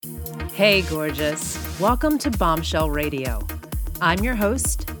Hey, gorgeous. Welcome to Bombshell Radio. I'm your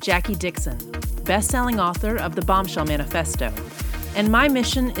host, Jackie Dixon, best-selling author of the Bombshell Manifesto, and my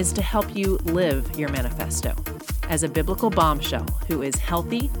mission is to help you live your manifesto as a biblical bombshell who is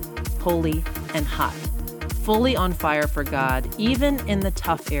healthy, holy, and hot, fully on fire for God, even in the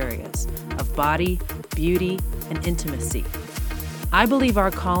tough areas of body, beauty, and intimacy. I believe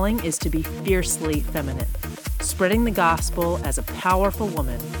our calling is to be fiercely feminine, spreading the gospel as a powerful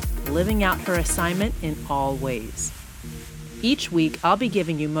woman, living out her assignment in all ways. Each week, I'll be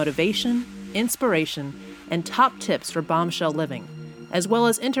giving you motivation, inspiration, and top tips for bombshell living, as well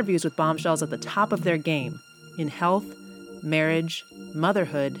as interviews with bombshells at the top of their game in health, marriage,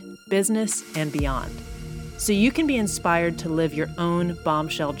 motherhood, business, and beyond. So you can be inspired to live your own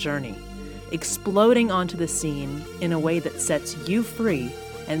bombshell journey, exploding onto the scene in a way that sets you free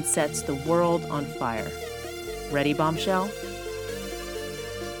and sets the world on fire. Ready, bombshell?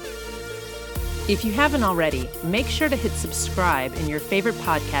 If you haven't already, make sure to hit subscribe in your favorite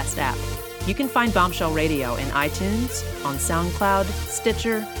podcast app. You can find Bombshell Radio in iTunes, on SoundCloud,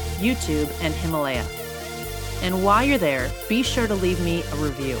 Stitcher, YouTube, and Himalaya. And while you're there, be sure to leave me a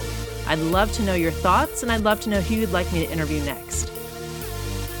review. I'd love to know your thoughts, and I'd love to know who you'd like me to interview next.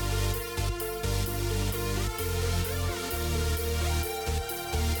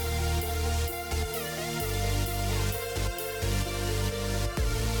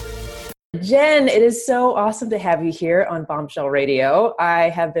 Jen, it is so awesome to have you here on Bombshell Radio. I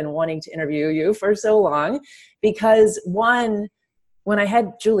have been wanting to interview you for so long because one, when I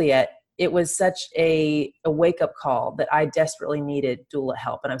had Juliet, it was such a wake-up call that I desperately needed doula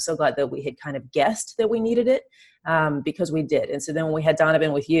help. And I'm so glad that we had kind of guessed that we needed it because we did. And so then when we had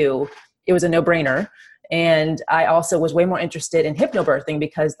Donovan with you, it was a no-brainer. And I also was way more interested in hypnobirthing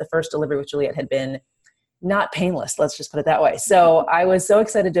because the first delivery with Juliet had been not painless. Let's just put it that way. So I was so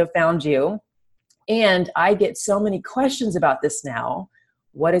excited to have found you. And I get so many questions about this now.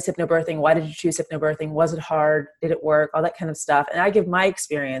 What is hypnobirthing? Why did you choose hypnobirthing? Was it hard? Did it work? All that kind of stuff. And I give my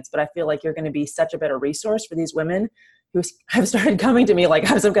experience, but I feel like you're going to be such a better resource for these women who have started coming to me like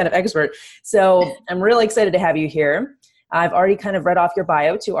I'm some kind of expert. So I'm really excited to have you here. I've already kind of read off your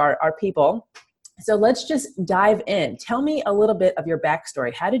bio to our people. So let's just dive in. Tell me a little bit of your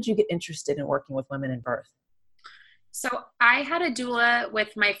backstory. How did you get interested in working with women in birth? So I had a doula with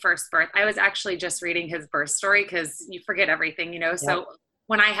my first birth. I was actually just reading his birth story because you forget everything, you know? Yep. So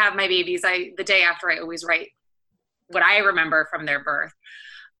when I have my babies, the day after, I always write what I remember from their birth.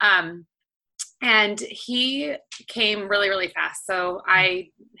 And he came really, really fast. So I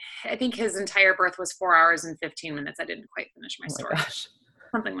think his entire birth was 4 hours and 15 minutes. I didn't quite finish my story. Gosh.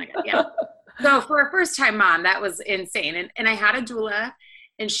 Something like that. Yeah. So for a first time mom, that was insane. And I had a doula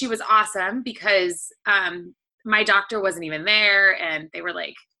and she was awesome because, my doctor wasn't even there and they were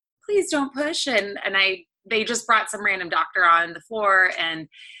like, please don't push. And they just brought some random doctor on the floor. And,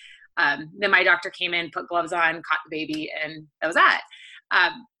 then my doctor came in, put gloves on, caught the baby, and that was that.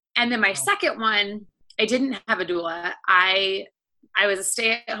 And then my second one, I didn't have a doula. I was a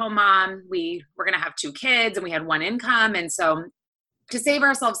stay-at-home mom. We were going to have 2 kids and we had 1 income. And so to save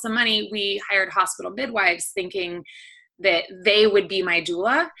ourselves some money, we hired hospital midwives thinking that they would be my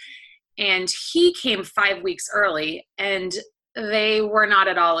doula. And he came 5 weeks early and they were not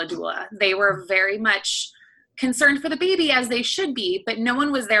at all a doula. They were very much concerned for the baby as they should be, but no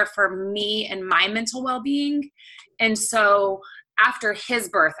one was there for me and my mental well-being. And so after his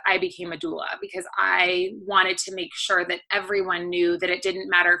birth, I became a doula because I wanted to make sure that everyone knew that it didn't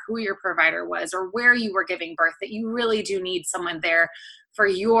matter who your provider was or where you were giving birth, that you really do need someone there for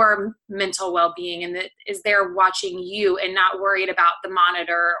your mental well-being and that is there watching you and not worried about the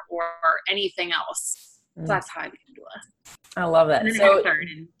monitor or anything else. So that's how I became doula. I love that. And then so, I had a third,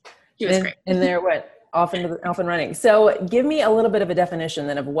 and she was great. And there went off and running. So give me a little bit of a definition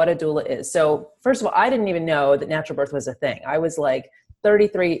then of what a doula is. So first of all, I didn't even know that natural birth was a thing. I was like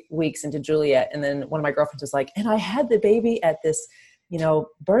 33 weeks into Juliet. And then one of my girlfriends was like, and I had the baby at this,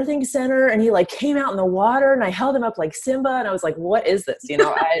 birthing center, and he like came out in the water and I held him up like Simba. And I was like, what is this?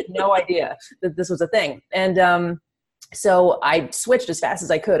 I had no idea that this was a thing. And so I switched as fast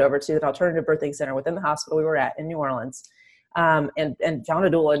as I could over to an alternative birthing center within the hospital we were at in New Orleans, and found a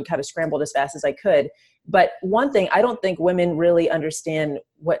doula and kind of scrambled as fast as I could. But one thing, I don't think women really understand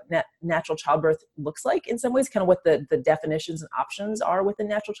what natural childbirth looks like in some ways, kind of what the definitions and options are within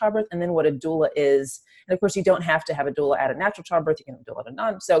natural childbirth, and then what a doula is. And of course, you don't have to have a doula at a natural childbirth. You can have a doula at a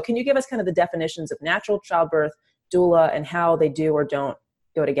non. So can you give us kind of the definitions of natural childbirth, doula, and how they do or don't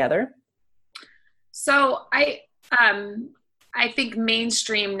go together? So I think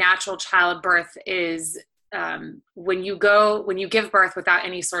mainstream natural childbirth is when you give birth without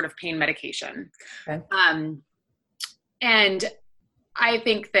any sort of pain medication. Okay. And I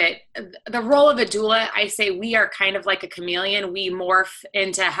think that the role of a doula, I say we are kind of like a chameleon. We morph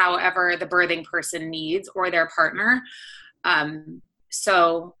into however the birthing person needs or their partner.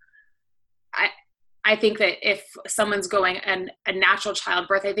 So I think that if someone's going a natural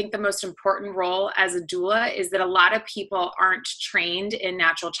childbirth, I think the most important role as a doula is that a lot of people aren't trained in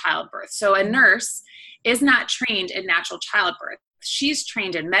natural childbirth. So a nurse is not trained in natural childbirth. She's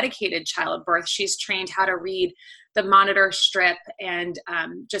trained in medicated childbirth. She's trained how to read the monitor strip and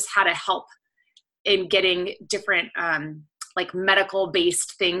just how to help in getting different like medical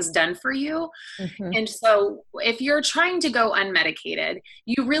based things done for you. Mm-hmm. And so if you're trying to go unmedicated,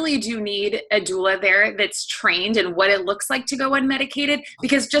 you really do need a doula there that's trained in what it looks like to go unmedicated,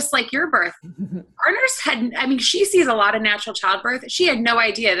 because just like your birth, our nurse she sees a lot of natural childbirth. She had no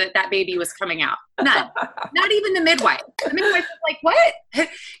idea that that baby was coming out. None. Not even the midwife. The midwife was like, what?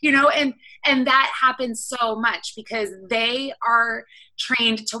 And that happens so much because they are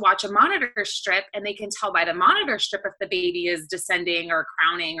trained to watch a monitor strip, and they can tell by the monitor strip if the baby is descending or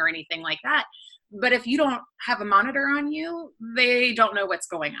crowning or anything like that. But if you don't have a monitor on you, they don't know what's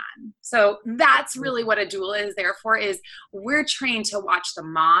going on. So that's really what a doula is there for, is we're trained to watch the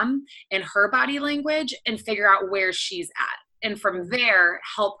mom and her body language and figure out where she's at. And from there,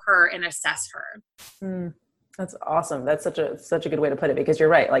 help her and assess her. That's awesome. That's such a good way to put it, because you're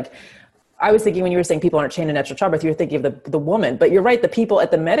right. Like, I was thinking when you were saying people aren't trained in natural childbirth, you were thinking of the woman, but you're right. The people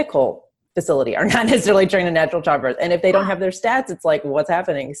at the medical facility are not necessarily trained in natural childbirth. And if they don't have their stats, it's like, what's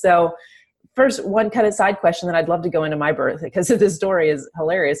happening? So first, one kind of side question that I'd love to go into my birth, because this story is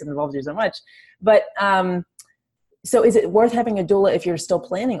hilarious and involves you so much. But so is it worth having a doula if you're still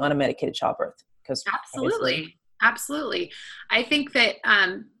planning on a medicated childbirth? Because Absolutely. I think that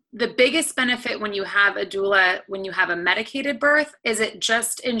the biggest benefit when you have a doula, when you have a medicated birth, is it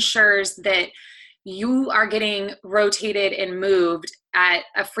just ensures that you are getting rotated and moved at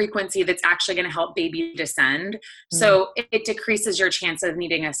a frequency that's actually going to help baby descend. So it decreases your chance of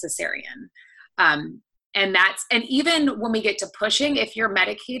needing a cesarean. And even when we get to pushing, if you're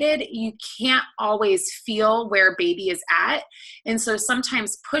medicated, you can't always feel where baby is at. And so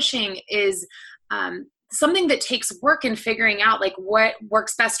sometimes pushing is something that takes work in figuring out like what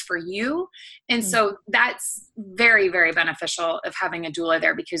works best for you. And so that's very, very beneficial of having a doula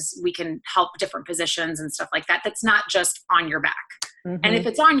there, because we can help different positions and stuff like that. That's not just on your back. And if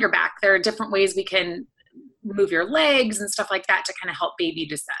it's on your back, there are different ways we can move your legs and stuff like that to kind of help baby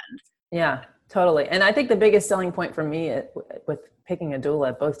descend. Yeah, totally. And I think the biggest selling point for me with picking a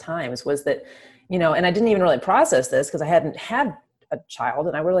doula both times was that, and I didn't even really process this because I hadn't had a child,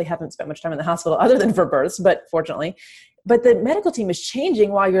 and I really haven't spent much time in the hospital other than for births, but fortunately, the medical team is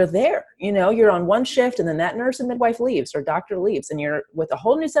changing while you're there. You're on one shift, and then that nurse and midwife leaves or doctor leaves, and you're with a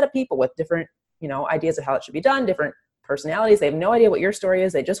whole new set of people with different, ideas of how it should be done, different personalities. They have no idea what your story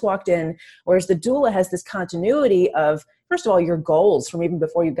is. They just walked in. Whereas the doula has this continuity of, first of all, your goals from even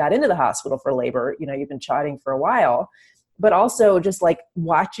before you got into the hospital for labor. You've been charting for a while, but also just like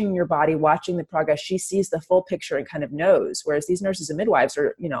watching your body, watching the progress. She sees the full picture and kind of knows. Whereas these nurses and midwives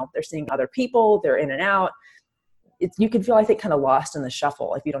are, they're seeing other people, they're in and out. You can feel, I think, kind of lost in the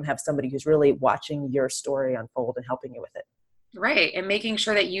shuffle if you don't have somebody who's really watching your story unfold and helping you with it. Right. And making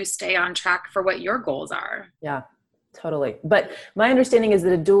sure that you stay on track for what your goals are. Yeah, totally. But my understanding is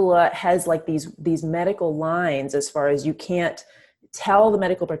that a doula has like these medical lines, as far as you can't tell the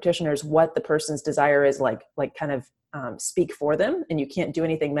medical practitioners what the person's desire is, like kind of speak for them, and you can't do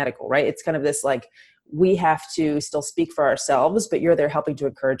anything medical, right? It's kind of this like, we have to still speak for ourselves, but you're there helping to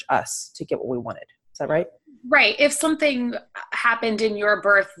encourage us to get what we wanted. Is that right? Right. If something happened in your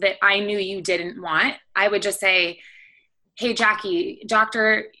birth that I knew you didn't want, I would just say, hey, Jackie,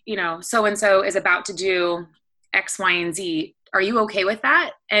 doctor, so-and-so is about to do X, Y, and Z. Are you okay with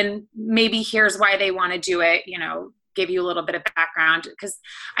that? And maybe here's why they want to do it, give you a little bit of background. Because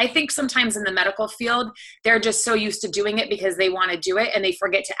I think sometimes in the medical field, they're just so used to doing it because they want to do it, and they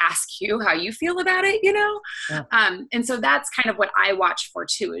forget to ask you how you feel about it, Yeah. And so that's kind of what I watch for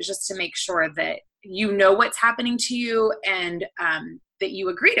too, is just to make sure that you know what's happening to you, and that you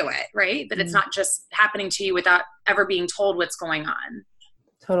agree to it, right? That it's not just happening to you without ever being told what's going on.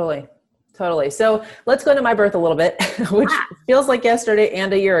 Totally. So let's go into my birth a little bit, which feels like yesterday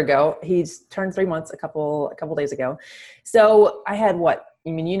and a year ago. He's turned 3 months a couple days ago. So I had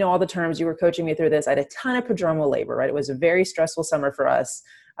all the terms. You were coaching me through this. I had a ton of prodromal labor, right? It was a very stressful summer for us.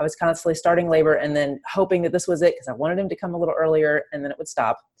 I was constantly starting labor and then hoping that this was it, because I wanted him to come a little earlier and then it would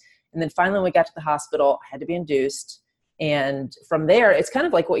stop. And then finally when we got to the hospital, I had to be induced. And from there, it's kind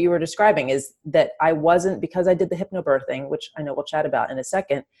of like what you were describing, is that I wasn't, because I did the hypnobirthing, which I know we'll chat about in a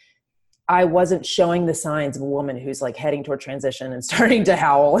second, I wasn't showing the signs of a woman who's like heading toward transition and starting to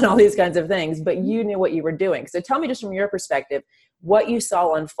howl and all these kinds of things, but you knew what you were doing. So tell me just from your perspective, what you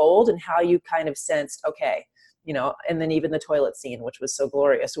saw unfold and how you kind of sensed, okay, you know, and then even the toilet scene, which was so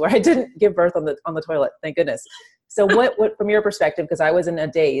glorious, where I didn't give birth on the toilet, thank goodness. So what from your perspective, because I was in a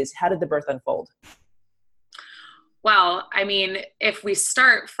daze, how did the birth unfold? Well, I mean, if we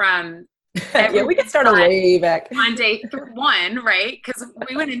start from yeah, we can start a way back. On day 1, right? Because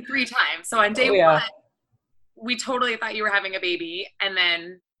we went in 3 times. So on day 1, we totally thought you were having a baby. And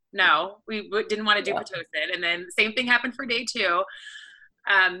then, no, we didn't want to do Pitocin. And then same thing happened for day 2.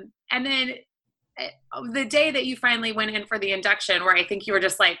 And then the day that you finally went in for the induction, where I think you were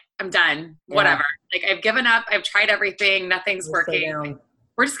just like, I'm done, whatever. Like, I've given up. I've tried everything. Nothing's working.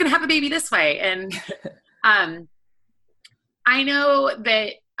 We're just going to have a baby this way. And I know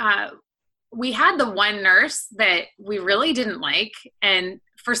that we had the one nurse that we really didn't like. And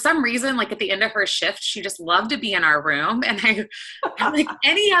for some reason, like at the end of her shift, she just loved to be in our room. And I'm like,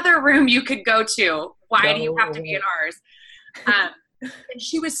 any other room you could go to, why do you have to be in ours? And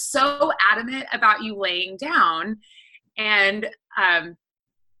she was so adamant about you laying down. And I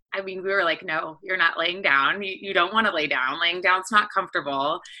mean, we were like, no, you're not laying down. You don't want to lay down. Laying down's not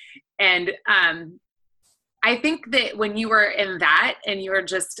comfortable. And I think that when you were in that and you were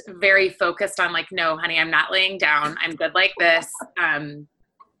just very focused on like, no, honey, I'm not laying down. I'm good like this.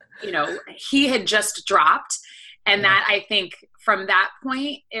 You know, he had just dropped. And that, I think from that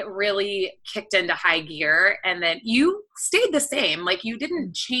point, it really kicked into high gear. And then you stayed the same. Like, you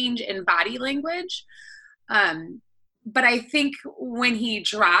didn't change in body language. But I think when he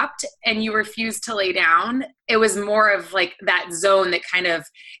dropped and you refused to lay down, it was more of like that zone that kind of,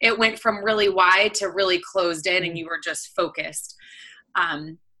 it went from really wide to really closed in, and you were just focused.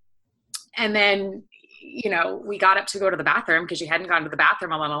 And then, you know, we got up to go to the bathroom because you hadn't gone to the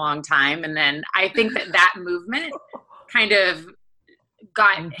bathroom in a long time. And then I think that movement kind of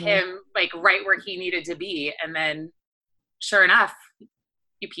got him like right where he needed to be. And then sure enough,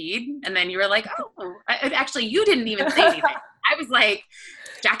 you peed, and then you were like, oh, actually, you didn't even say anything. I was like,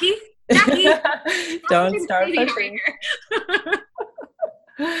 Jackie, don't start pushing.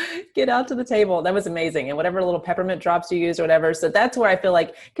 Get out to the table. That was amazing. And whatever little peppermint drops you use or whatever. So that's where I feel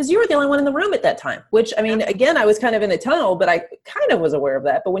like, because you were the only one in the room at that time, which, I mean, again, I was kind of in a tunnel, but I kind of was aware of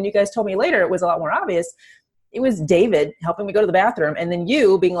that. But when you guys told me later, it was a lot more obvious. It was David helping me go to the bathroom, and then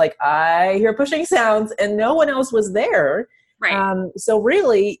you being like, I hear pushing sounds, and no one else was there. Right. So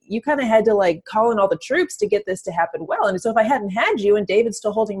really, you kind of had to like call in all the troops to get this to happen well. And so if I hadn't had you and David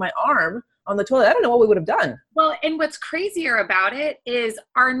still holding my arm on the toilet, I don't know what we would have done. Well, and what's crazier about it is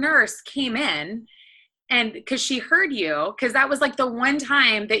our nurse came in, and because she heard you, because that was like the one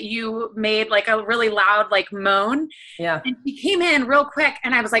time that you made like a really loud like moan. Yeah. And she came in real quick,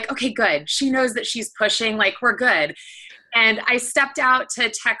 and I was like, okay, good. She knows that she's pushing, like we're good. And I stepped out to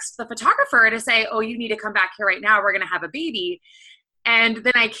text the photographer to say, oh, you need to come back here right now. We're going to have a baby. And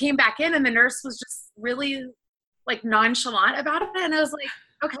then I came back in, and the nurse was just really like nonchalant about it. And I was like,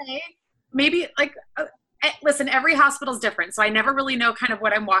 okay, maybe like, listen, every hospital is different. So I never really know kind of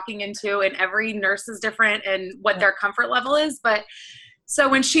what I'm walking into, and every nurse is different and what their comfort level is. But so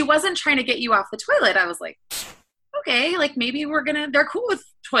when she wasn't trying to get you off the toilet, I was like, okay, like maybe they're cool with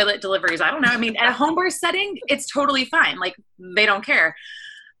toilet deliveries. I don't know. I mean, at a home birth setting, it's totally fine. Like they don't care.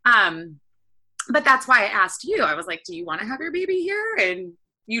 But that's why I asked you. I was like, do you want to have your baby here? And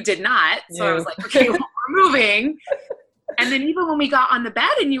you did not. So I was like, okay, well, we're moving. And then even when we got on the bed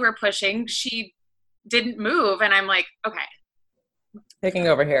and you were pushing, she didn't move. And I'm like, okay. Taking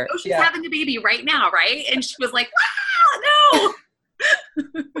over here. Oh, she's having the baby right now, right? And she was like, ah, no.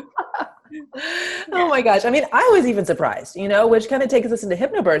 Oh my gosh. I mean, I was even surprised, you know, which kind of takes us into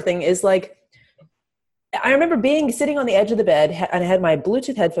hypnobirthing is like, I remember sitting on the edge of the bed, and I had my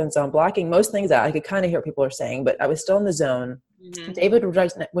Bluetooth headphones on, blocking most things out. I could kind of hear what people were saying, but I was still in the zone. Mm-hmm. David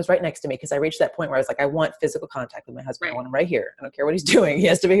was right next to me, because I reached that point where I was like, I want physical contact with my husband. Right. I want him right here. I don't care what he's doing. He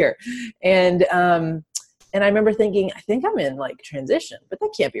has to be here. And I remember thinking, I think I'm in like transition, but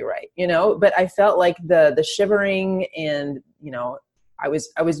that can't be right, you know? But I felt like the shivering, and, you know, I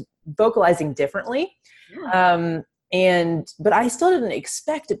was vocalizing differently. Yeah. But I still didn't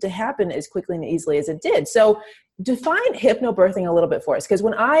expect it to happen as quickly and easily as it did. So define hypnobirthing a little bit for us. Because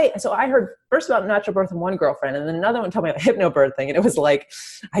I heard first about natural birth from one girlfriend, and then another one told me about hypnobirthing, and it was like,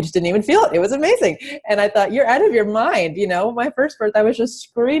 I just didn't even feel it. It was amazing. And I thought, you're out of your mind. You know, my first birth, I was just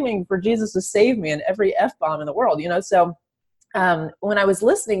screaming for Jesus to save me, and every F-bomb in the world, you know? So when I was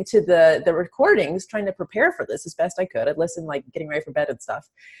listening to the recordings, trying to prepare for this as best I could, I'd listen like getting ready for bed and stuff.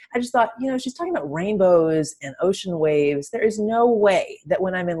 I just thought, she's talking about rainbows and ocean waves. There is no way that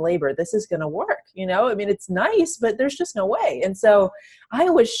when I'm in labor, this is going to work. I mean, it's nice, but there's just no way. And so I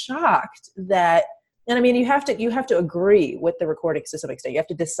was shocked that, and I mean, you have to agree with the recording to some extent. You have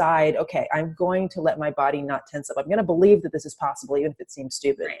to decide, okay, I'm going to let my body not tense up. I'm going to believe that this is possible, even if it seems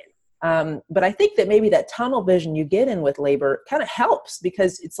stupid. Right. But I think that maybe that tunnel vision you get in with labor kind of helps,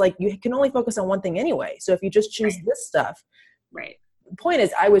 because it's like you can only focus on one thing anyway. So if you just choose this stuff, right. The point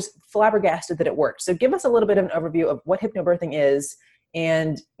is I was flabbergasted that it worked. So give us a little bit of an overview of what hypnobirthing is,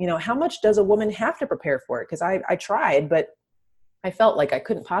 and how much does a woman have to prepare for it? Because I tried, but I felt like I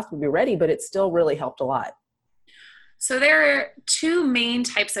couldn't possibly be ready, but it still really helped a lot. So there are two main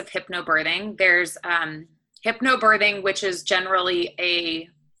types of hypnobirthing. There's hypnobirthing, which is generally a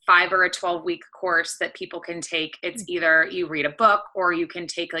 5 or a 12-week course that people can take. It's either you read a book or you can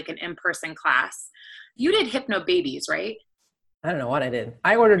take like an in-person class. You did Hypnobabies, right? I don't know what I did.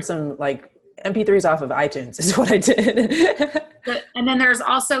 I ordered some like MP3s off of iTunes is what I did. And then there's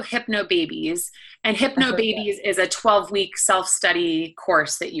also Hypnobabies, and Hypnobabies is a 12-week self-study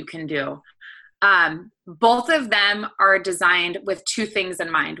course that you can do. Both of them are designed with two things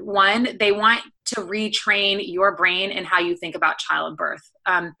in mind. One, they want to retrain your brain and how you think about childbirth.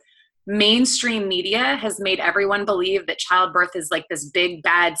 Mainstream media has made everyone believe that childbirth is like this big,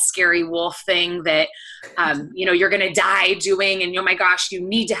 bad, scary wolf thing that, you're going to die doing. And oh my gosh, you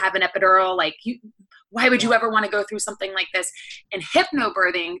need to have an epidural. Why would you ever want to go through something like this? And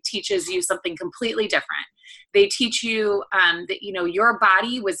hypnobirthing teaches you something completely different. They teach you that, your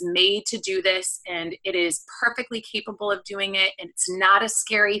body was made to do this, and it is perfectly capable of doing it. And it's not a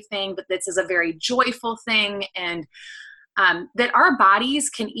scary thing, but this is a very joyful thing. And that our bodies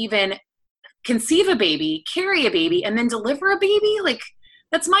can even conceive a baby, carry a baby, and then deliver a baby.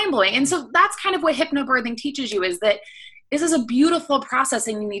 That's mind blowing. And so that's kind of what hypnobirthing teaches you, is that this is a beautiful process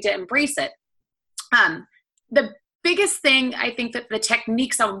and you need to embrace it. The biggest thing, I think, that the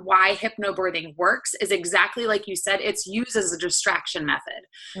techniques on why hypnobirthing works is exactly like you said, it's used as a distraction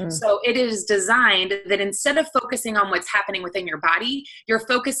method. So it is designed that instead of focusing on what's happening within your body, you're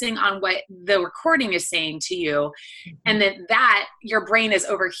focusing on what the recording is saying to you. And that your brain is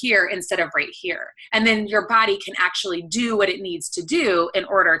over here instead of right here. And then your body can actually do what it needs to do in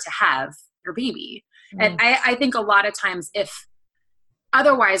order to have your baby. And I think a lot of times,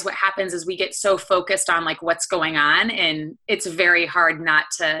 otherwise what happens is we get so focused on like what's going on, and it's very hard not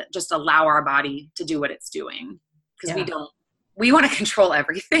to just allow our body to do what it's doing, because we want to control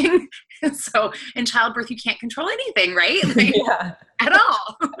everything. So in childbirth, you can't control anything, right? At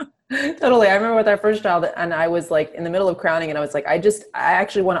all. Totally. I remember with our first child, and I was like in the middle of crowning, and I was like, I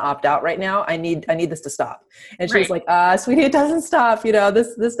actually want to opt out right now. I need this to stop. And she was like, sweetie, it doesn't stop.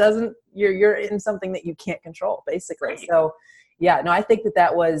 This doesn't, you're in something that you can't control, basically. Right. So I think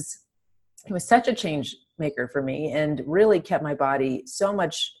it was such a change maker for me, and really kept my body so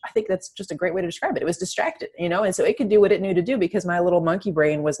much. I think that's just a great way to describe it. It was distracted, and so it could do what it knew to do, because my little monkey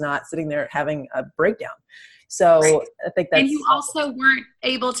brain was not sitting there having a breakdown. So I think that's, and you also weren't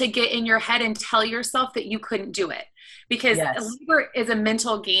able to get in your head and tell yourself that you couldn't do it, because labor is a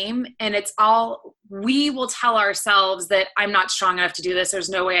mental game, and we will tell ourselves that I'm not strong enough to do this. There's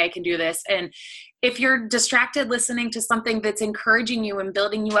no way I can do this. And if you're distracted listening to something that's encouraging you and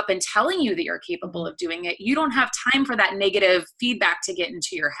building you up and telling you that you're capable of doing it, you don't have time for that negative feedback to get into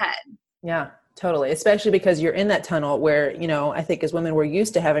your head. Yeah, totally. Especially because you're in that tunnel where, I think as women, we're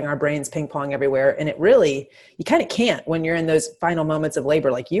used to having our brains ping pong everywhere. And you kind of can't when you're in those final moments of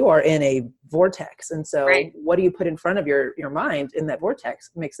labor. Like, you are in a vortex. And so what do you put in front of your mind in that vortex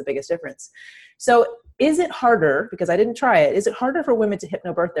makes the biggest difference. So is it harder, because I didn't try it, is it harder for women to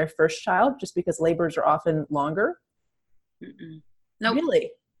hypnobirth their first child just because labors are often longer? No,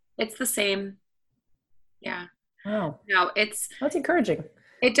 really? It's the same. Yeah. Wow. No, that's encouraging.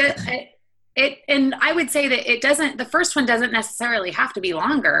 It does. And I would say that the first one doesn't necessarily have to be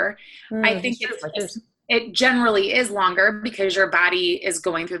longer. I think it generally is longer because your body is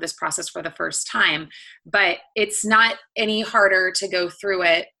going through this process for the first time, but it's not any harder to go through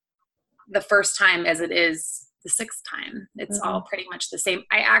it the first time as it is the sixth time. It's all pretty much the same.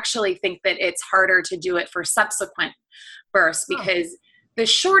 I actually think that it's harder to do it for subsequent births, because the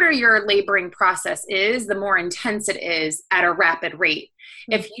shorter your laboring process is, the more intense it is at a rapid rate.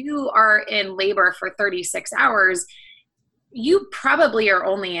 If you are in labor for 36 hours, you probably are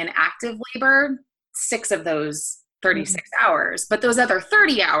only in active labor 6 of those 36 hours. But those other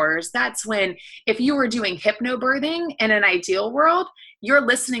 30 hours, that's when, if you were doing hypnobirthing in an ideal world, you're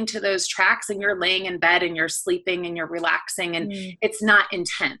listening to those tracks and you're laying in bed and you're sleeping and you're relaxing and it's not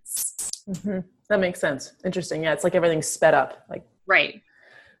intense. That makes sense. Interesting. Yeah. It's like everything's sped up. Like, right.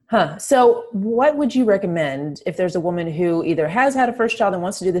 So what would you recommend if there's a woman who either has had a first child and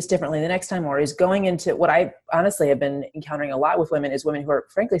wants to do this differently the next time, or is going into what I honestly have been encountering a lot with women is women who are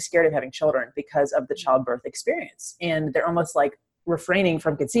frankly scared of having children because of the childbirth experience. And they're almost like refraining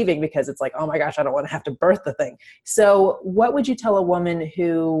from conceiving because it's like, oh my gosh, I don't want to have to birth the thing. So what would you tell a woman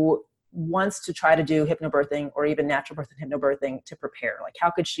who wants to try to do hypnobirthing or even natural birth and hypnobirthing to prepare? Like,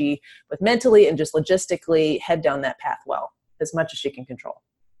 how could she, both mentally and just logistically, head down that path well, as much as she can control?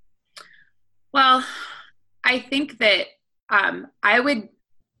 Well, I think that I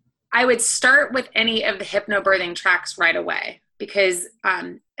would start with any of the hypnobirthing tracks right away, because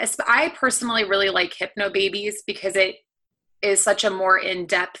I personally really like Hypnobabies because it is such a more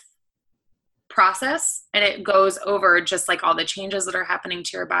in-depth process, and it goes over just like all the changes that are happening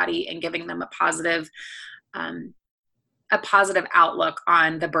to your body and giving them a positive outlook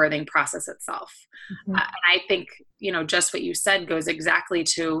on the birthing process itself. And I think, just what you said goes exactly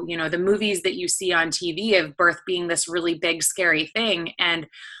to, the movies that you see on TV of birth being this really big, scary thing. And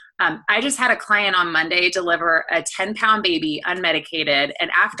I just had a client on Monday deliver a 10-pound baby unmedicated.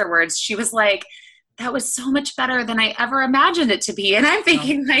 And afterwards she was like, that was so much better than I ever imagined it to be. And I'm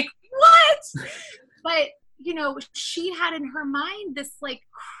thinking like, what? But she had in her mind this like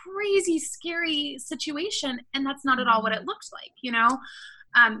crazy, scary situation, and that's not at all what it looks like,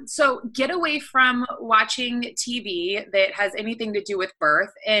 So get away from watching TV that has anything to do with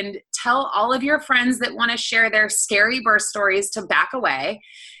birth, and tell all of your friends that want to share their scary birth stories to back away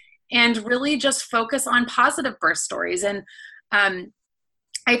and really just focus on positive birth stories. And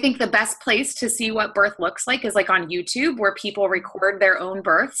I think the best place to see what birth looks like is like on YouTube, where people record their own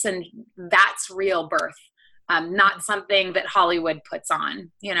births, and that's real birth. Not something that Hollywood puts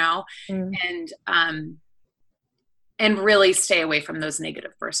on, and really stay away from those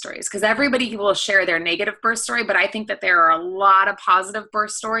negative birth stories, because everybody will share their negative birth story. But I think that there are a lot of positive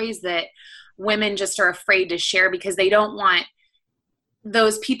birth stories that women just are afraid to share because they don't want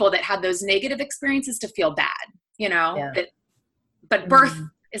those people that had those negative experiences to feel bad, but birth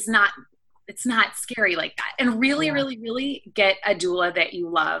is not, it's not scary like that. And really, really, really get a doula that you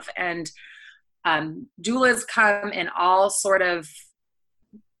love. And doulas come in all sort of,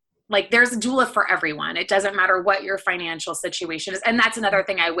 like, there's a doula for everyone. It doesn't matter what your financial situation is. And that's another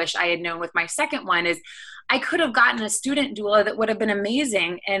thing I wish I had known with my second one is I could have gotten a student doula that would have been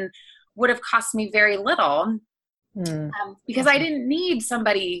amazing and would have cost me very little because I didn't need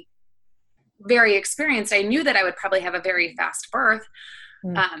somebody very experienced. I knew that I would probably have a very fast birth.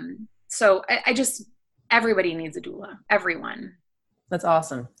 So I just, everybody needs a doula, everyone. That's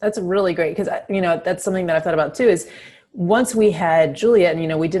awesome. That's really great. Cause that's something that I've thought about too, is once we had Juliet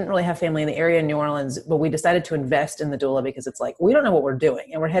and, we didn't really have family in the area in New Orleans, but we decided to invest in the doula because it's like, we don't know what we're doing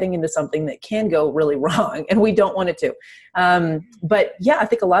and we're heading into something that can go really wrong and we don't want it to. But yeah, I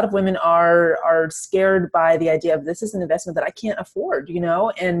think a lot of women are scared by the idea of this is an investment that I can't afford,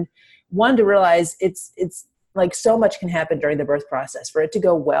 and one, to realize it's like so much can happen during the birth process for it to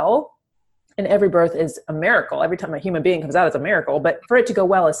go well. And every birth is a miracle. Every time a human being comes out, it's a miracle. But for it to go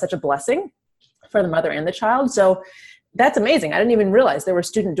well is such a blessing for the mother and the child. So that's amazing. I didn't even realize there were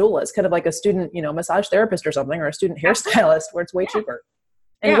student doulas, kind of like a student, massage therapist or something, or a student hairstylist where it's way cheaper.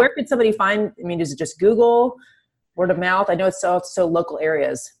 And where could somebody find, is it just Google, word of mouth? I know it's so local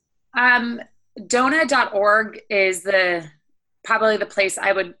areas. Dona.org is probably the place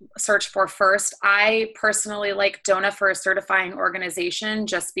I would search for first. I personally like Dona for a certifying organization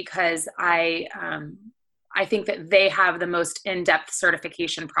just because I think that they have the most in-depth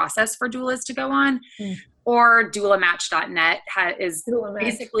certification process for doulas to go on. Or doulamatch.net is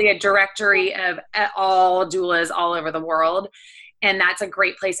basically a directory of all doulas all over the world. And that's a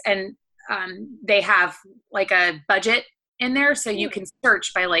great place. And they have like a budget in there, so you can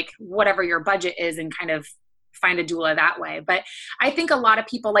search by like whatever your budget is and kind of find a doula that way. But I think a lot of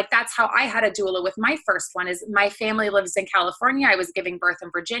people, like, that's how I had a doula with my first one, is my family lives in California. I was giving birth in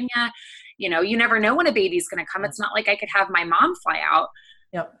Virginia. You never know when a baby's going to come. It's not like I could have my mom fly out.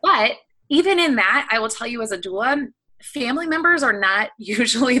 Yep. But even in that, I will tell you as a doula, family members are not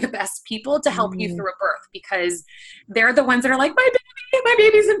usually the best people to help you through a birth, because they're the ones that are like, my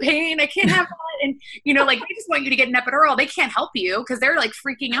baby's in pain. I can't have that. And, like, they just want you to get an epidural. They can't help you because they're like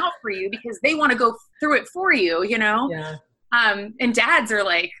freaking out for you because they want to go through it for you, Yeah. And dads are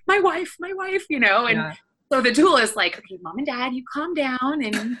like, my wife, and so the doula is like, okay, mom and dad, you calm down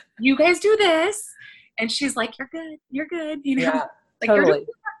and you guys do this. And she's like, you're good. You know, Yeah, like totally. you're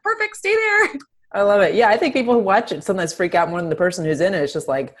perfect. Stay there. I love it. Yeah. I think people who watch it sometimes freak out more than the person who's in it. It's just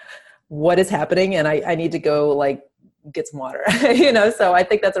like, what is happening? And I need to go like get some water, you know? So I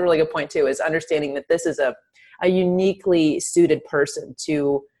think that's a really good point too, is understanding that this is a uniquely suited person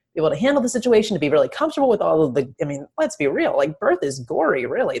to be able to handle the situation, to be really comfortable with all of the, I mean, let's be real, like birth is gory,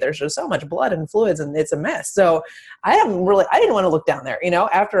 really. There's just so much blood and fluids and it's a mess. So I didn't want to look down there, you know,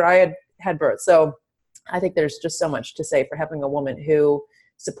 after I had birth. So I think there's just so much to say for having a woman who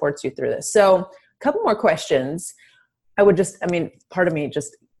supports you through this. So a couple more questions. Part of me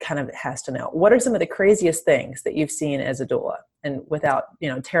just kind of has to know, what are some of the craziest things that you've seen as a doula? And without, you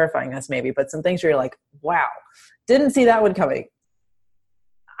know, terrifying us maybe, but some things where you're like, wow, didn't see that one coming.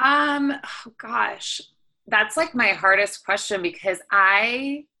 Oh gosh, that's like my hardest question, because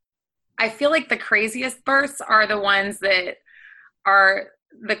I feel like the craziest births are the ones that are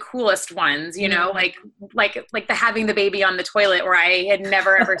the coolest ones, you know, like the having the baby on the toilet, where I had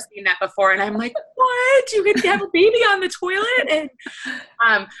never ever seen that before. And I'm like, what? You could have a baby on the toilet?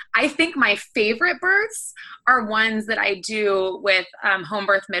 And I think my favorite births are ones that I do with home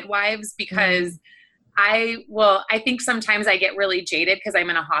birth midwives, because I think sometimes I get really jaded because I'm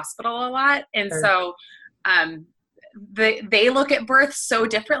in a hospital a lot. And so they look at birth so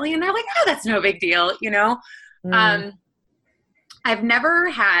differently, and they're like, oh, that's no big deal, you know? I've never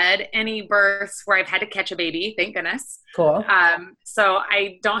had any births where I've had to catch a baby, thank goodness. Cool. So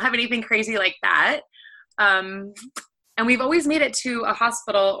I don't have anything crazy like that. And we've always made it to a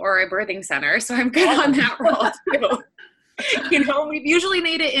hospital or a birthing center, so I'm good on that roll too. You know, we've usually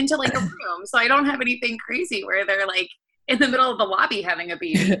made it into like a room, so I don't have anything crazy where they're like in the middle of the lobby having a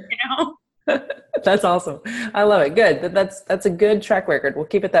baby, you know? That's awesome. I love it. Good. That's a good track record. We'll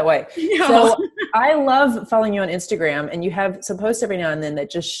keep it that way. No. So I love following you on Instagram, and you have some posts every now and then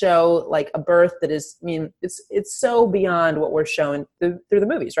that just show like a birth that is, I mean, it's so beyond what we're shown through the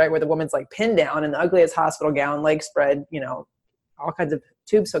movies, right? Where the woman's like pinned down in the ugliest hospital gown, legs spread, you know, all kinds of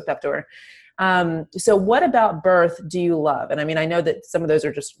tubes hooked up to her. So what about birth do you love? And I mean, I know that some of those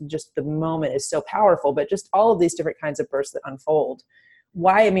are just the moment is so powerful, but just all of these different kinds of births that unfold.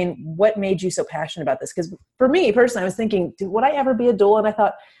 Why? I mean, what made you so passionate about this? Because for me personally, I was thinking, would I ever be a doula? And I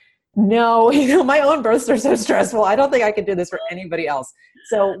thought, no, you know, my own births are so stressful. I don't think I could do this for anybody else.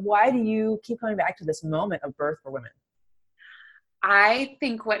 So why do you keep coming back to this moment of birth for women? I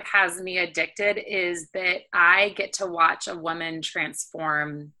think what has me addicted is that I get to watch a woman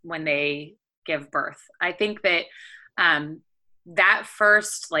transform when they give birth. I think that that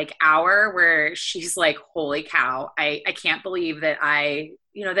first like hour where she's like, holy cow, I can't believe that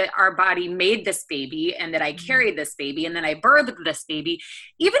that our body made this baby, and that I carried this baby, and then I birthed this baby.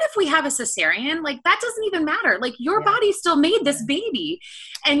 Even if we have a cesarean, like that doesn't even matter. Like your body still made this baby.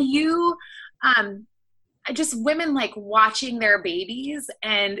 And you, just women like watching their babies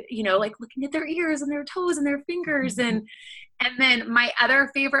and, you know, like looking at their ears and their toes and their fingers. And then my other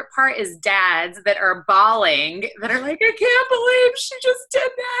favorite part is dads that are bawling, that are like, I can't believe she just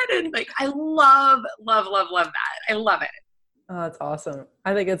did that. And like, I love, love, love, love that. I love it. Oh, that's awesome.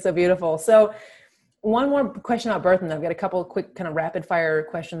 I think it's so beautiful. So one more question about birth, and I've got a couple of quick kind of rapid fire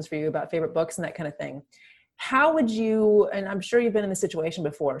questions for you about favorite books and that kind of thing. How would you, and I'm sure you've been in this situation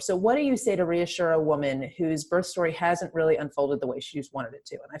before, so what do you say to reassure a woman whose birth story hasn't really unfolded the way she's wanted it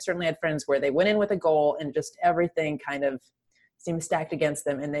to? And I've certainly had friends where they went in with a goal and just everything kind of seemed stacked against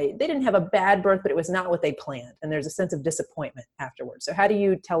them, and they didn't have a bad birth, but it was not what they planned. And there's a sense of disappointment afterwards. So how do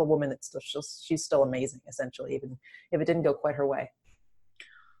you tell a woman that she's still amazing, essentially, even if it didn't go quite her way?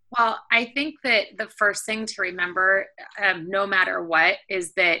 Well, I think that the first thing to remember, no matter what,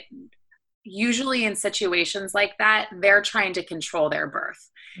 is that usually in situations like that, they're trying to control their birth.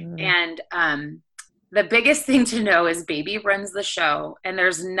 And the biggest thing to know is baby runs the show, and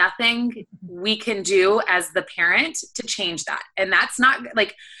there's nothing we can do as the parent to change that. And that's not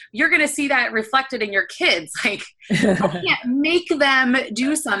like, you're going to see that reflected in your kids. Like I can't make them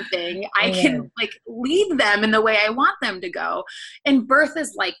do something. I can like lead them in the way I want them to go. And birth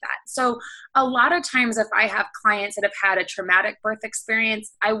is like that. So a lot of times if I have clients that have had a traumatic birth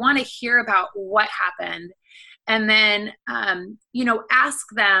experience, I want to hear about what happened. And then, ask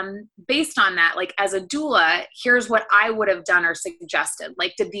them based on that, like as a doula, here's what I would have done or suggested.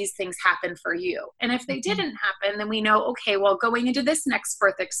 Like, did these things happen for you? And if they didn't happen, then we know, okay, well, going into this next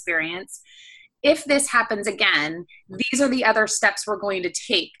birth experience, if this happens again, these are the other steps we're going to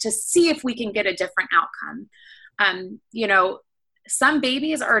take to see if we can get a different outcome. Some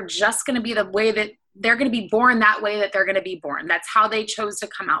babies are just going to be the way that they're going to be born that way that they're going to be born. That's how they chose to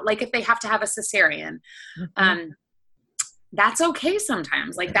come out. Like if they have to have a cesarean. that's okay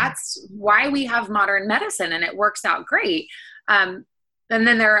sometimes. Like, that's why we have modern medicine and it works out great. And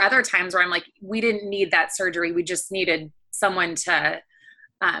then there are other times where I'm like, we didn't need that surgery. We just needed someone to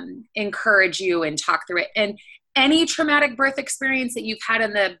encourage you and talk through it. And any traumatic birth experience that you've had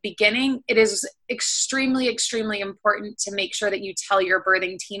in the beginning, it is extremely, extremely important to make sure that you tell your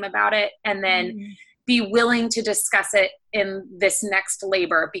birthing team about it, and then be willing to discuss it in this next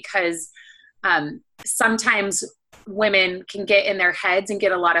labor, because sometimes women can get in their heads and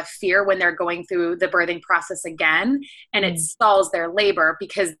get a lot of fear when they're going through the birthing process again, and it stalls their labor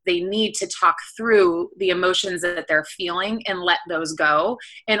because they need to talk through the emotions that they're feeling and let those go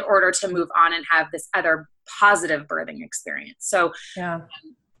in order to move on and have this other positive birthing experience. So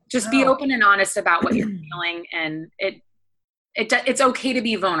just be open and honest about what you're feeling, and it's okay to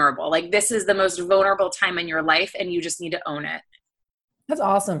be vulnerable. Like, this is the most vulnerable time in your life and you just need to own it. That's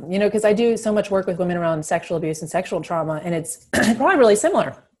awesome. You know, because I do so much work with women around sexual abuse and sexual trauma, and it's probably really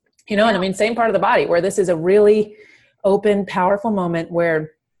similar, you know, and I mean, same part of the body, where this is a really open, powerful moment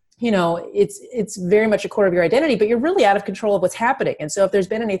where, you know, it's very much a core of your identity, but you're really out of control of what's happening. And so if there's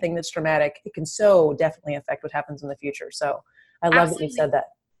been anything that's traumatic, it can so definitely affect what happens in the future. So I love that you said that.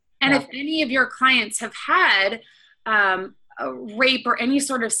 And if any of your clients have had a rape or any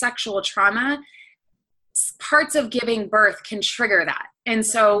sort of sexual trauma, parts of giving birth can trigger that. And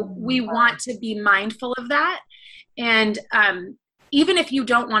so we want to be mindful of that. And even if you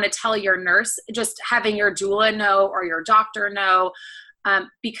don't want to tell your nurse, just having your doula know or your doctor know,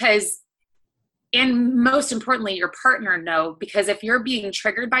 because, and most importantly, your partner know, because if you're being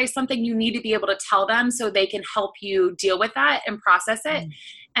triggered by something, you need to be able to tell them so they can help you deal with that and process it.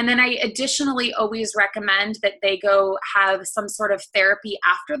 And then I additionally always recommend that they go have some sort of therapy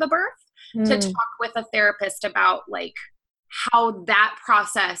after the birth to talk with a therapist about like how that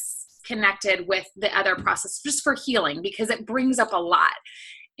process connected with the other process, just for healing, because it brings up a lot.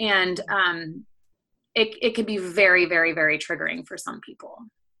 And it can be very, very, very triggering for some people.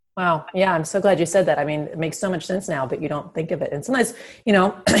 Wow. Yeah. I'm so glad you said that. I mean, it makes so much sense now, but you don't think of it. And sometimes, you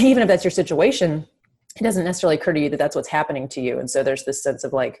know, even if that's your situation, it doesn't necessarily occur to you that that's what's happening to you. And so there's this sense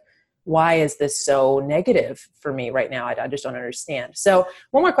of like, why is this so negative for me right now? I just don't understand. So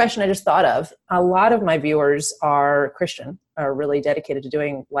one more question I just thought of. A lot of my viewers are Christian, are really dedicated to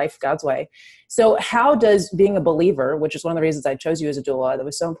doing life God's way. So how does being a believer, which is one of the reasons I chose you as a doula, that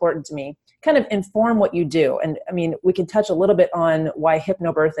was so important to me, kind of inform what you do? And I mean, we can touch a little bit on why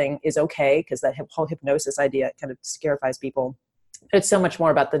hypnobirthing is okay, because that whole hypnosis idea kind of scarifies people. It's so much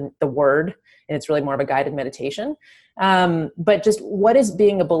more about the word, and it's really more of a guided meditation. But just what does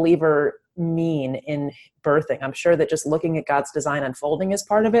being a believer mean in birthing? I'm sure that just looking at God's design unfolding is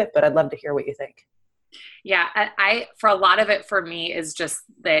part of it, but I'd love to hear what you think. Yeah, I for a lot of it for me is just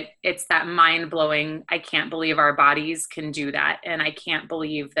that it's that mind-blowing, I can't believe our bodies can do that. And I can't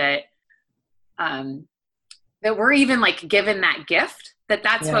believe that that we're even like given that gift,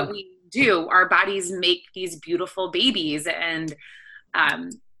 that's what we do. Our bodies make these beautiful babies. And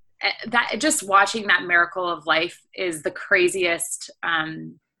that just watching that miracle of life is the craziest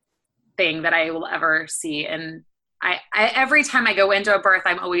thing that I will ever see. And I every time I go into a birth,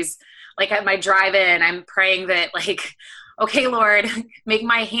 I'm always like at my drive-in, I'm praying that like, okay, Lord, make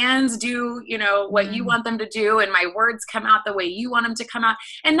my hands do, you know, what you want them to do, and my words come out the way you want them to come out.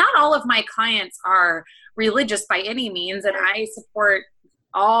 And not all of my clients are religious by any means, and I support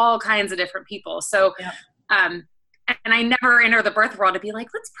all kinds of different people. So, and I never enter the birth world to be like,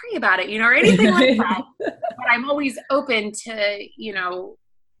 let's pray about it, you know, or anything like that. But I'm always open to, you know,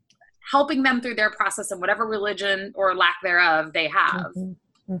 helping them through their process and whatever religion or lack thereof they have.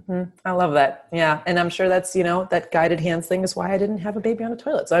 I love that. Yeah. And I'm sure that's, you know, that guided hands thing is why I didn't have a baby on a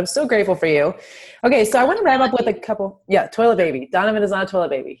toilet. So I'm so grateful for you. Okay. So I want to wrap up with a couple. Yeah. Toilet baby. Donovan is not a toilet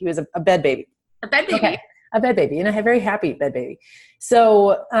baby. He was a bed baby. A bed baby. Okay. A bed baby. And a very happy bed baby.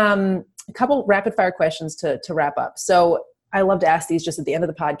 So a couple rapid fire questions to wrap up. So I love to ask these just at the end of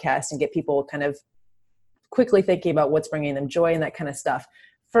the podcast and get people kind of quickly thinking about what's bringing them joy and that kind of stuff.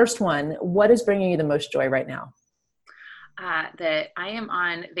 First one, what is bringing you the most joy right now? That I am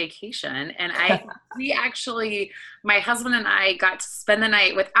on vacation, and we actually, my husband and I got to spend the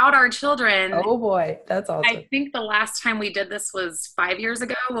night without our children. Oh boy, that's awesome. I think the last time we did this was 5 years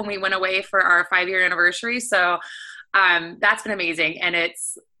ago when we went away for our 5-year anniversary. So that's been amazing. And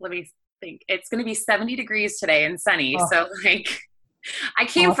let me think, it's going to be 70 degrees today and sunny. Oh. So like I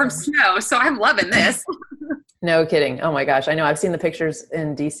came from snow, so I'm loving this. No kidding. Oh my gosh. I know I've seen the pictures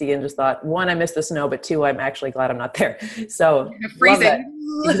in DC and just thought, one, I missed the snow, but two, I'm actually glad I'm not there. So freezing.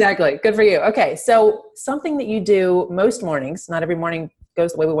 Exactly. Good for you. Okay. So something that you do most mornings, not every morning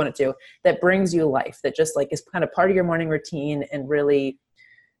goes the way we want it to, that brings you life, that just like is kind of part of your morning routine and really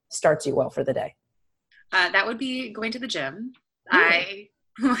starts you well for the day? That would be going to the gym. I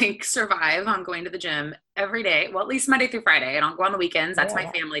like survive on going to the gym every day. Well, at least Monday through Friday. I don't go on the weekends. That's my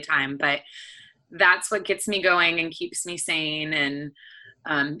family time, but that's what gets me going and keeps me sane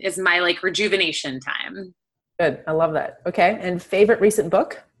and is my like rejuvenation time. Good. I love that. Okay. And favorite recent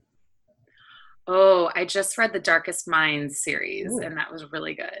book? Oh, I just read the Darkest Minds series and that was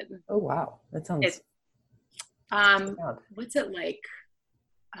really good. Oh, wow. That sounds what's it like?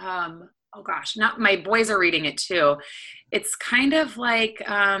 Oh gosh, not my boys are reading it too. It's kind of like,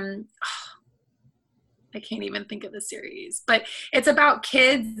 I can't even think of the series, but it's about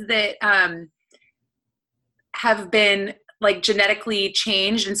kids that, have been like genetically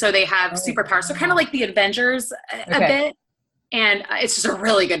changed. And so they have superpowers. So kind of like the Avengers a bit. And it's just a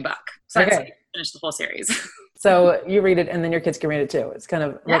really good book. So that's like, finish the whole series. So you read it and then your kids can read it too. It's kind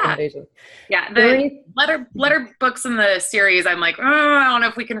of a recommendation. Yeah. The letter books in the series, I'm like, I don't know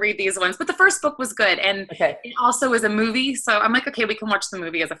if we can read these ones, but the first book was good. And it also is a movie. So I'm like, okay, we can watch the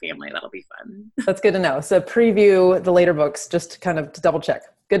movie as a family. That'll be fun. That's good to know. So preview the later books, just kind of to double check.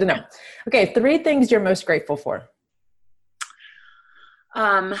 Good to know. Okay. 3 things you're most grateful for.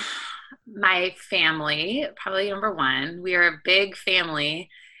 My family, probably number 1. We are a big family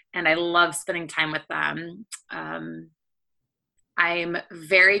and I love spending time with them. I'm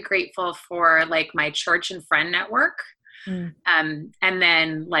very grateful for like my church and friend network. And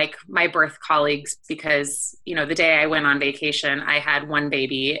then like my birth colleagues, because, you know, the day I went on vacation, I had 1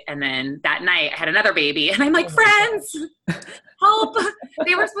 baby and then that night I had another baby and I'm like, friends, help.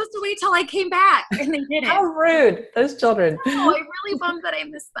 They were supposed to wait till I came back and they didn't. How rude. Those children. Oh, I'm really bummed that I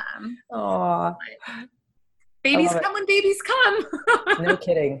missed them. Aw. Babies come when babies come. No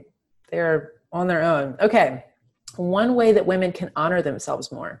kidding. They're on their own. Okay. 1 way that women can honor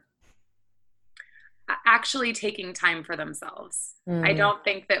themselves more. Actually taking time for themselves. I don't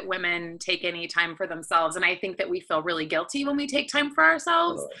think that women take any time for themselves. And I think that we feel really guilty when we take time for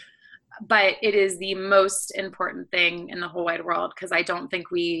ourselves, but it is the most important thing in the whole wide world. Cause I don't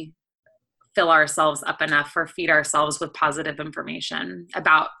think we fill ourselves up enough or feed ourselves with positive information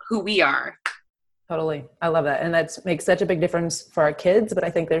about who we are. Totally. I love that. And that makes such a big difference for our kids. But I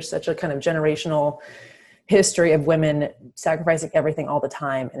think there's such a kind of generational history of women sacrificing everything all the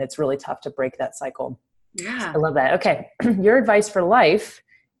time. And it's really tough to break that cycle. Yeah. I love that. Okay. Your advice for life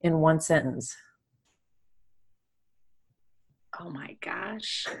in 1 sentence. Oh my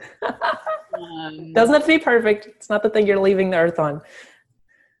gosh. Doesn't have to be perfect. It's not the thing you're leaving the earth on.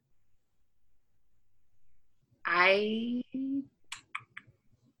 I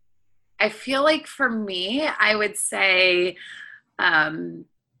feel like for me, I would say,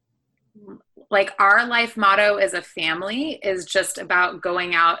 like our life motto as a family is just about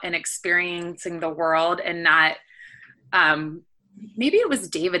going out and experiencing the world and not, maybe it was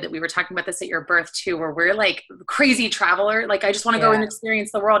David that we were talking about this at your birth too, where we're like crazy traveler. Like, I just want to go and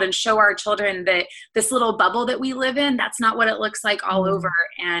experience the world and show our children that this little bubble that we live in, that's not what it looks like all over.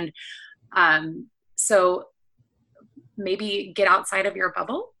 And, so maybe get outside of your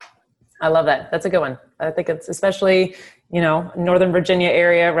bubble. I love that. That's a good one. I think it's especially, you know, Northern Virginia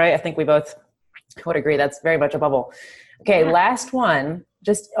area, right? I think we both would agree that's very much a bubble. Okay. Last one,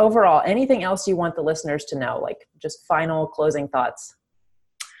 just overall, anything else you want the listeners to know, like just final closing thoughts?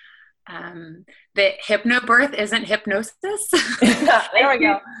 That hypnobirth isn't hypnosis. There we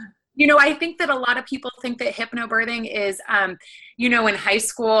go. You know, I think that a lot of people think that hypnobirthing is, you know, in high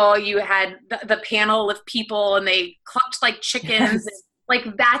school you had the panel of people and they clucked like chickens. Yes.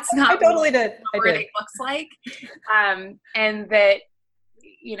 Like that's not I totally did. what it looks like. And that,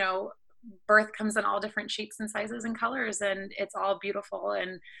 you know, birth comes in all different shapes and sizes and colors and it's all beautiful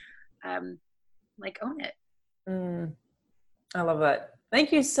and like own it. I love that.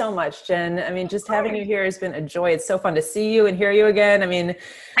 Thank you so much, Jen. I mean, just having you here has been a joy. It's so fun to see you and hear you again. I mean,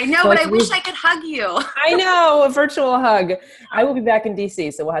 I know, but I wish I could hug you. I know, a virtual hug. I will be back in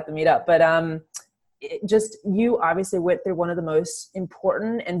DC, so we'll have to meet up. But just you obviously went through one of the most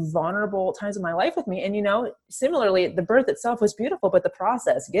important and vulnerable times of my life with me. And, you know, similarly, the birth itself was beautiful, but the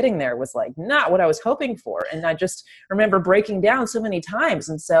process getting there was like not what I was hoping for. And I just remember breaking down so many times.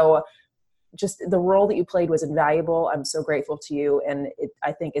 And so just the role that you played was invaluable. I'm so grateful to you. And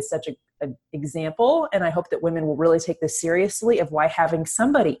I think is such an example. And I hope that women will really take this seriously of why having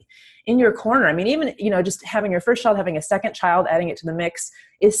somebody in your corner, I mean, even, you know, just having your first child, having a second child, adding it to the mix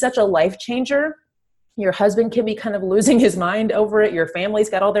is such a life changer. Your husband can be kind of losing his mind over it. Your family's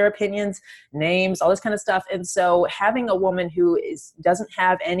got all their opinions, names, all this kind of stuff. And so having a woman who doesn't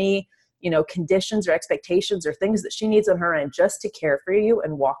have any conditions or expectations or things that she needs on her end just to care for you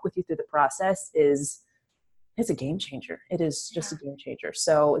and walk with you through the process it's a game changer. It is just a game changer.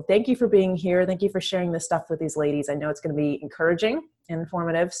 So thank you for being here. Thank you for sharing this stuff with these ladies. I know it's going to be encouraging and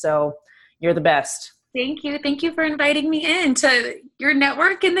informative. So you're the best. Thank you. Thank you for inviting me into your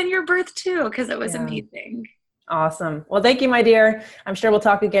network and then your birth too, because it was amazing. Awesome. Well, thank you, my dear. I'm sure we'll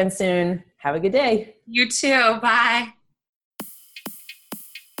talk again soon. Have a good day. You too. Bye.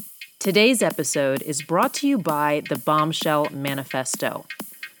 Today's episode is brought to you by the Bombshell Manifesto.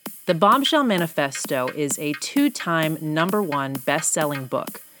 The Bombshell Manifesto is a 2-time #1 best-selling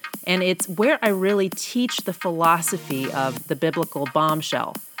book, and it's where I really teach the philosophy of the biblical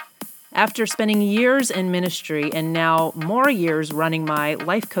bombshell. After spending years in ministry and now more years running my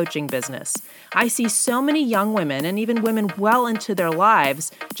life coaching business, I see so many young women and even women well into their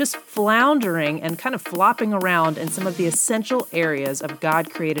lives just floundering and kind of flopping around in some of the essential areas of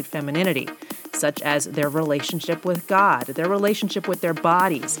God-created femininity, such as their relationship with God, their relationship with their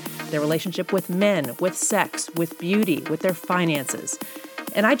bodies, their relationship with men, with sex, with beauty, with their finances.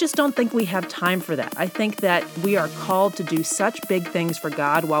 And I just don't think we have time for that. I think that we are called to do such big things for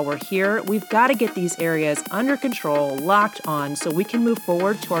God while we're here. We've got to get these areas under control, locked on, so we can move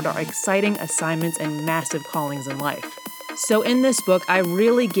forward toward our exciting assignments and massive callings in life. So in this book, I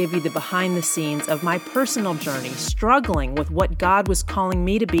really give you the behind the scenes of my personal journey, struggling with what God was calling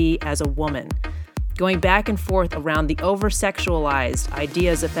me to be as a woman. Going back and forth around the over-sexualized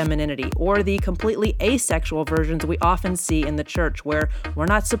ideas of femininity or the completely asexual versions we often see in the church where we're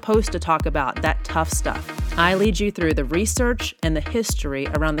not supposed to talk about that tough stuff. I lead you through the research and the history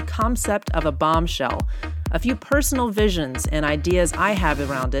around the concept of a bombshell, a few personal visions and ideas I have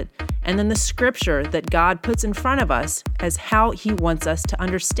around it, and then the scripture that God puts in front of us as how He wants us to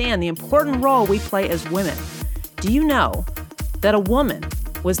understand the important role we play as women. Do you know that a woman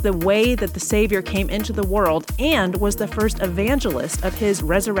was the way that the Savior came into the world and was the first evangelist of His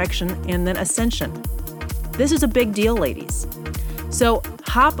resurrection and then ascension? This is a big deal, ladies. So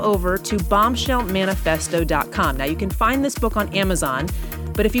hop over to bombshellmanifesto.com. Now you can find this book on Amazon,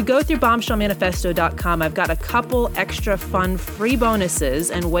 but if you go through bombshellmanifesto.com, I've got a couple extra fun free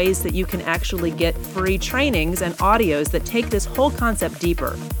bonuses and ways that you can actually get free trainings and audios that take this whole concept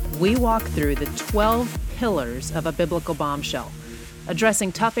deeper. We walk through the 12 pillars of a biblical bombshell,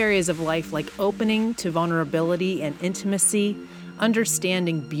 addressing tough areas of life like opening to vulnerability and intimacy,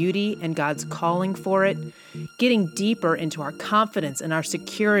 understanding beauty and God's calling for it, getting deeper into our confidence and our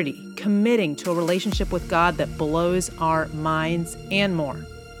security, committing to a relationship with God that blows our minds, and more.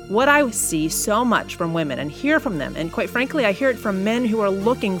 What I see so much from women and hear from them, and quite frankly, I hear it from men who are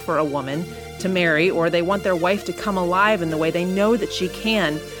looking for a woman to marry or they want their wife to come alive in the way they know that she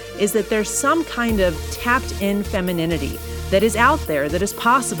can, is that there's some kind of tapped-in femininity that is out there, that is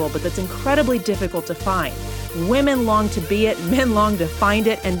possible, but that's incredibly difficult to find. Women long to be it, men long to find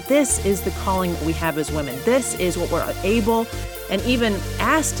it, and this is the calling that we have as women. This is what we're able and even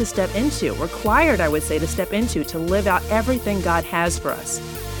asked to step into, required, I would say, to step into, to live out everything God has for us.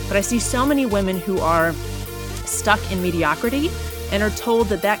 But I see so many women who are stuck in mediocrity and are told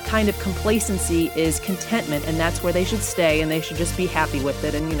that that kind of complacency is contentment and that's where they should stay and they should just be happy with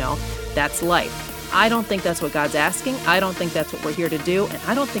it and, that's life. I don't think that's what God's asking. I don't think that's what we're here to do. And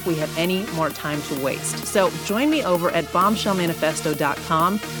I don't think we have any more time to waste. So join me over at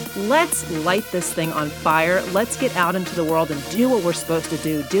bombshellmanifesto.com. Let's light this thing on fire. Let's get out into the world and do what we're supposed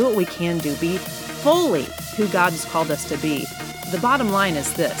to do what we can do, be fully who God has called us to be. The bottom line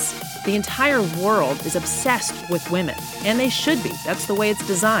is this. The entire world is obsessed with women, and they should be. That's the way it's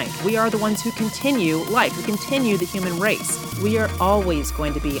designed. We are the ones who continue life, who continue the human race. We are always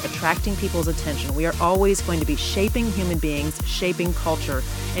going to be attracting people's attention. We are always going to be shaping human beings, shaping culture,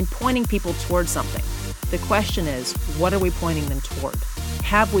 and pointing people towards something. The question is, what are we pointing them toward?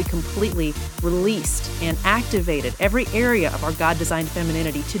 Have we completely released and activated every area of our God-designed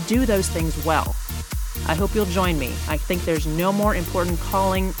femininity to do those things well? I hope you'll join me. I think there's no more important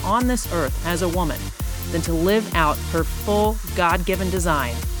calling on this earth as a woman than to live out her full God-given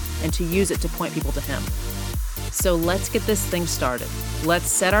design and to use it to point people to Him. So let's get this thing started. Let's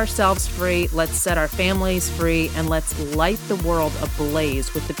set ourselves free, let's set our families free, and let's light the world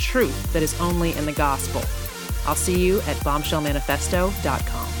ablaze with the truth that is only in the gospel. I'll see you at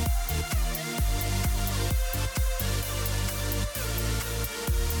bombshellmanifesto.com.